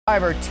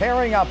Driver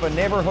tearing up a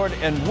neighborhood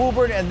in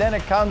Woburn, and then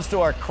it comes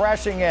to a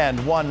crashing end.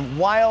 One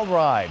wild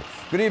ride.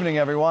 Good evening,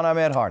 everyone. I'm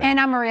Ed Harding. And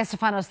I'm Maria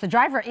Stefanos. The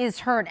driver is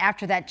hurt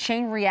after that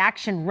chain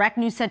reaction wreck.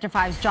 News Center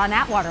 5's John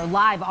Atwater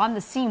live on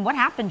the scene. What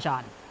happened,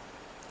 John?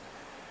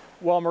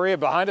 Well, Maria,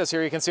 behind us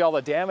here, you can see all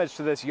the damage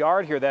to this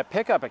yard here. That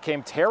pickup, it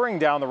came tearing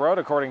down the road,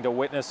 according to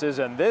witnesses,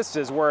 and this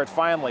is where it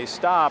finally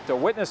stopped. A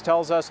witness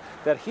tells us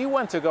that he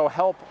went to go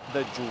help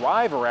the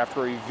driver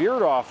after he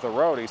veered off the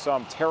road. He saw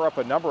him tear up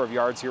a number of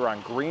yards here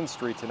on Green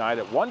Street tonight.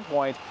 At one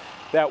point,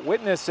 that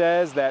witness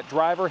says that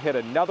driver hit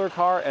another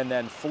car and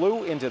then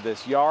flew into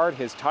this yard.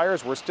 His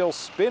tires were still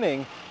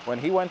spinning when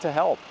he went to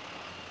help.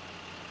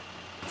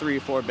 3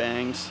 or 4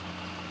 bangs,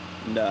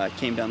 and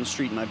came down the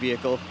street in my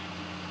vehicle.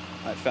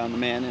 I found the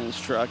man in his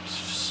truck,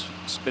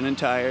 spinning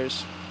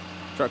tires.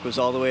 Truck was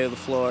all the way to the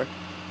floor,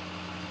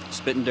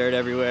 spitting dirt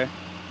everywhere.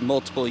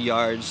 Multiple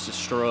yards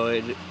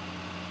destroyed,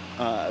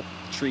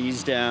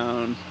 trees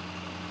down,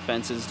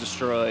 fences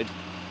destroyed.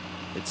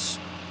 It's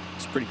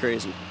pretty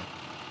crazy.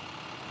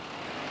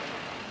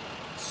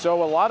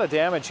 So a lot of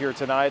damage here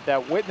tonight.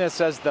 That witness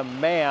says the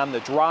man, the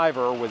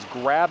driver, was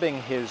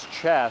grabbing his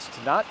chest.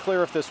 Not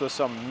clear if this was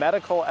some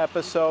medical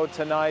episode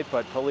tonight,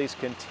 but police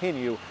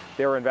continue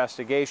their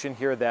investigation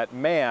here. That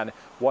man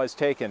was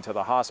taken to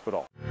the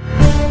hospital.